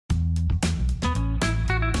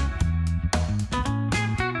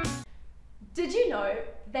Did you know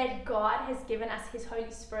that God has given us His Holy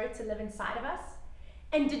Spirit to live inside of us?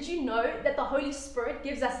 And did you know that the Holy Spirit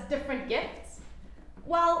gives us different gifts?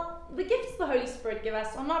 Well, the gifts the Holy Spirit gives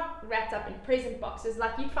us are not wrapped up in present boxes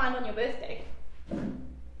like you'd find on your birthday.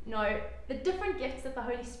 No, the different gifts that the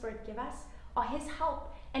Holy Spirit gives us are His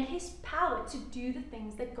help and His power to do the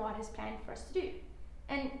things that God has planned for us to do.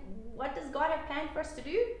 And what does God have planned for us to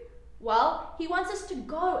do? Well, He wants us to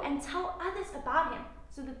go and tell others about Him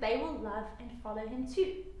so that they will love and follow Him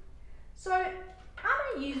too. So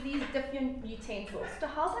I'm going to use these different utensils to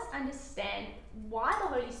help us understand why the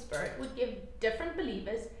Holy Spirit would give different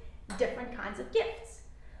believers different kinds of gifts.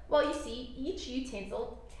 Well, you see, each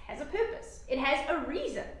utensil has a purpose. It has a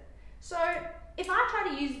reason. So if I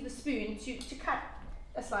try to use the spoon to cut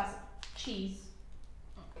a slice of cheese,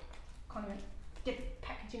 can't even get the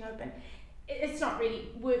packaging open, it's not really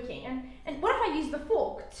working. And what if I use the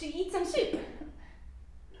fork to eat some soup?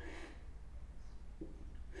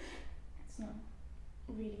 It's not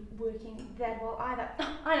really working that well either.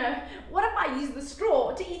 I know. What if I use the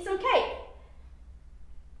straw to eat some cake?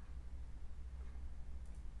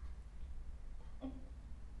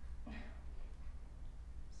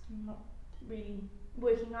 It's not really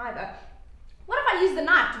working either. What if I use the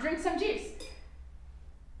knife to drink some juice?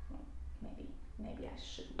 Maybe I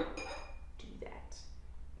shouldn't do that.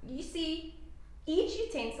 You see, each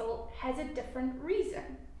utensil has a different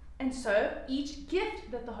reason. And so each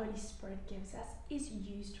gift that the Holy Spirit gives us is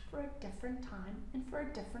used for a different time and for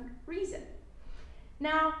a different reason.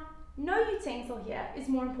 Now, no utensil here is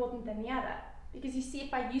more important than the other, because you see,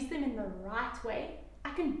 if I use them in the right way,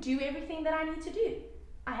 I can do everything that I need to do.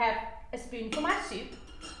 I have a spoon for my soup,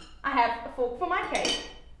 I have a fork for my cake,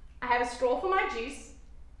 I have a straw for my juice,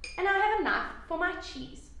 and I have a knife for my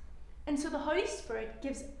cheese. And so the Holy Spirit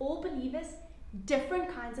gives all believers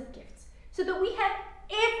different kinds of gifts so that we have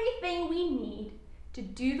everything we need to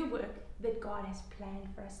do the work that God has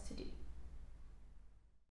planned for us to do.